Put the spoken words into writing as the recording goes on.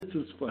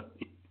is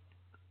funny.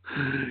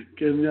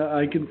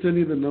 I can send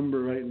you the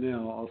number right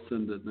now. I'll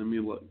send it. Let me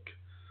look.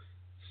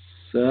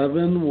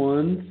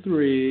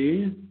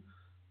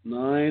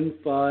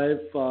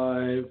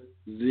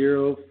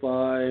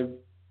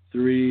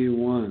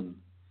 713-955-0531.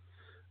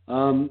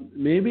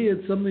 Maybe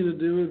it's something to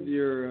do with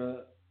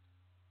your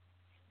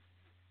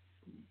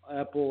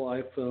Apple,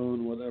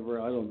 iPhone, whatever.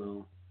 I don't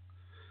know.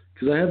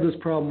 Because I had this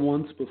problem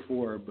once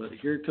before, but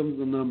here comes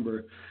the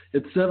number.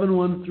 It's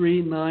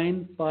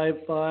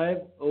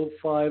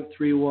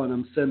 713-955-0531.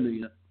 I'm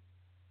sending it.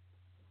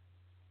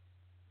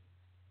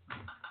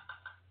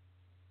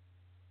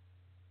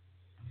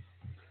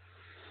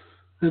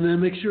 And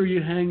then make sure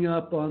you hang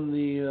up on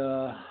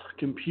the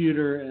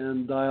computer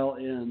and dial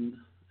in,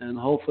 and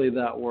hopefully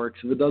that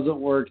works. If it doesn't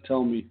work,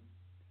 tell me.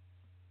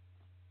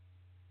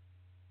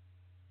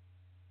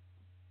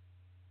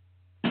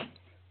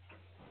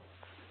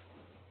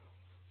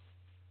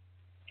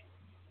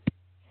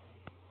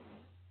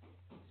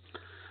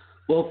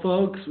 Well,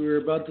 folks,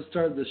 we're about to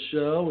start the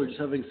show. We're just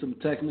having some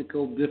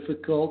technical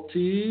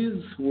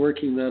difficulties,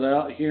 working that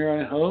out here,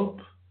 I hope.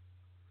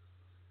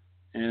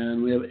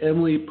 And we have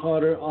Emily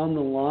Potter on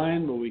the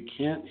line, but we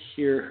can't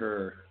hear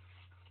her.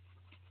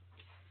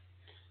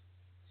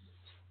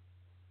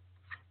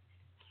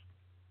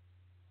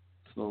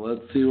 So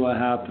let's see what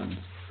happens.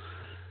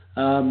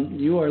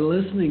 You are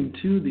listening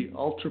to the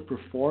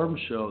UltraPerform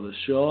show, the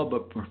show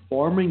about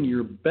performing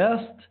your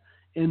best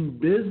in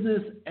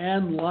business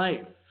and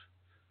life.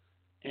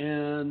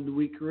 And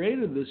we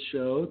created this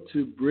show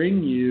to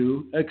bring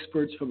you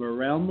experts from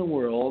around the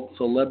world,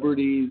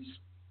 celebrities,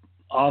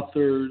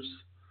 authors,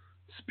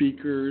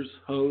 speakers,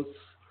 hosts.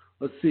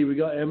 Let's see, we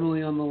got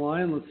Emily on the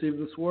line. Let's see if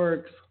this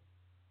works.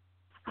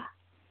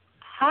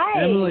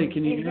 Hi. Emily,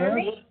 can you hear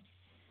me? us?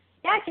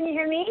 Yeah, can you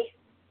hear me?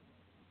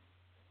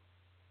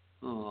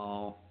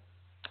 Oh,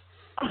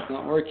 it's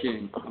not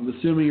working. I'm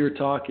assuming you're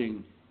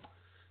talking.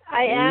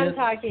 I am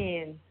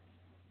talking.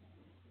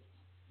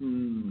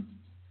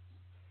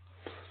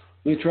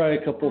 Let me try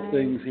a couple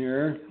things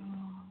here.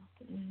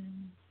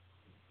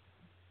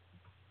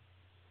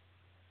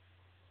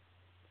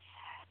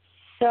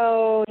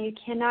 So you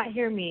cannot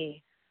hear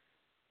me.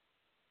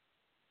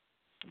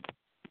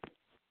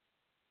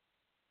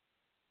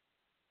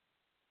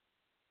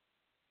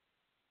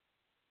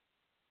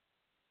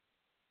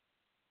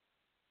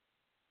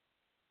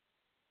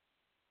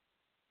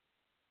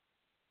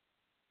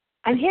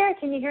 I'm here.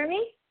 Can you hear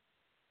me?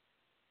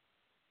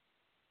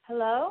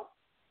 Hello?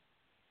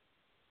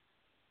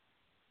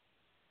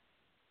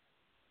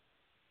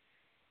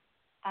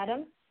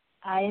 Adam,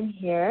 I am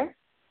here.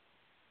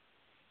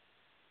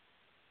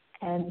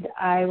 And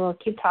I will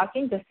keep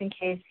talking just in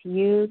case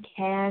you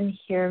can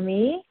hear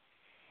me.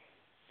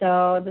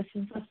 So this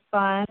is the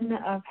fun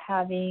of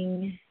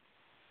having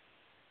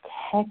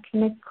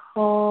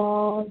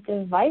technical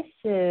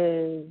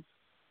devices.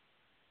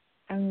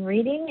 I'm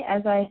reading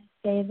as I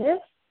say this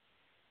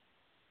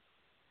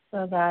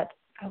so that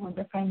I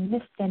wonder if I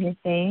missed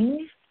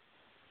anything.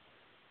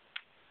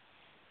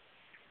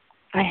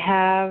 I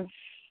have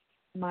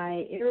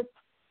my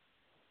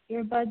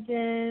earbuds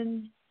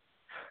in.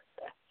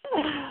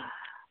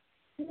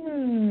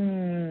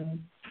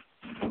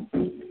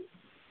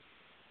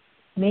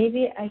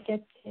 Maybe I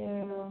get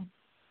to...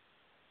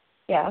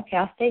 Yeah, okay,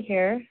 I'll stay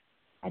here.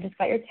 I just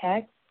got your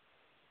text.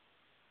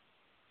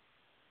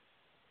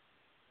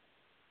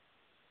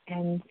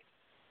 And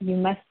you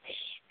must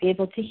be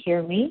able to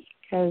hear me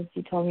because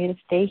you told me to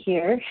stay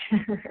here.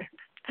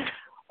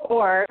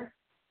 Or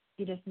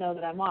you just know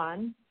that I'm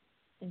on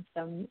in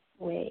some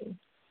way.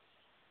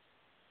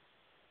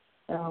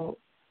 So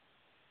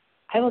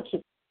I will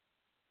keep...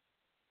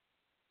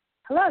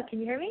 Hello, can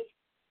you hear me?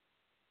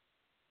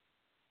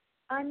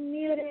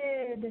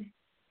 Unmuted.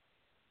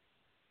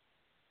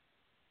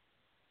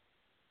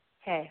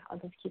 Okay, I'll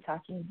just keep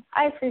talking.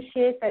 I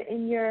appreciate that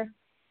in your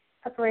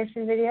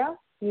preparation video,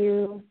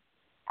 you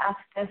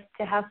asked us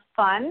to have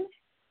fun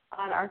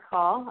on our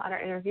call, on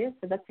our interview,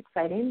 so that's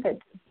exciting. That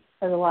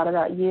says a lot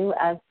about you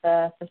as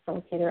the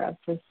facilitator of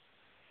this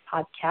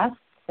podcast,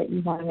 that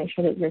you want to make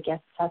sure that your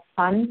guests have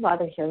fun while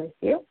they're here with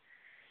you.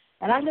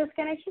 And I'm just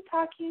going to keep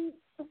talking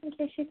just in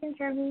case you can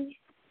hear me.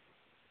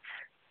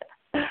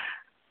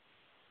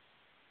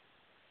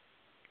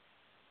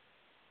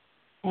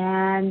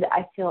 And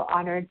I feel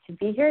honored to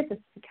be here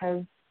just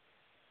because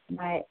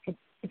it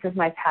is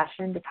my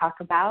passion to talk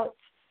about.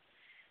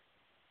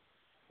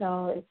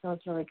 So it feels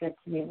really good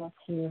to be able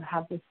to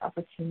have this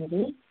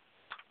opportunity.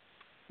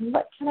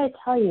 What can I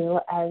tell you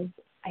as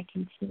I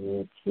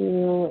continue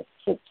to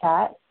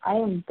chit-chat? I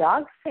am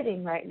dog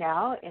sitting right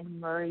now in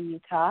Murray,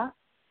 Utah.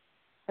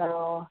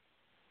 So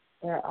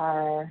there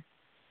are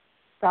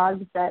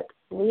dogs that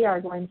we are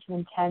going to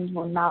intend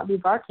will not be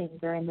barking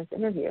during this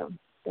interview.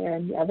 They're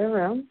in the other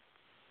room,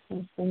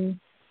 nice and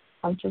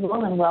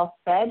comfortable and well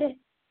fed.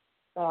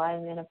 So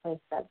I'm in a place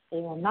that they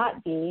will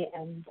not be,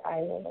 and I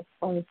will look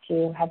forward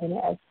to having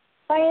it as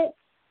quiet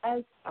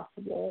as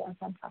possible as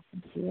I'm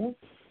talking to you.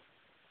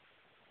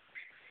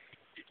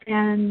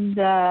 And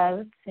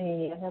let's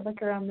see, as I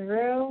look around the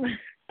room,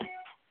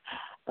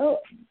 Oh,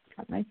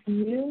 got my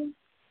view.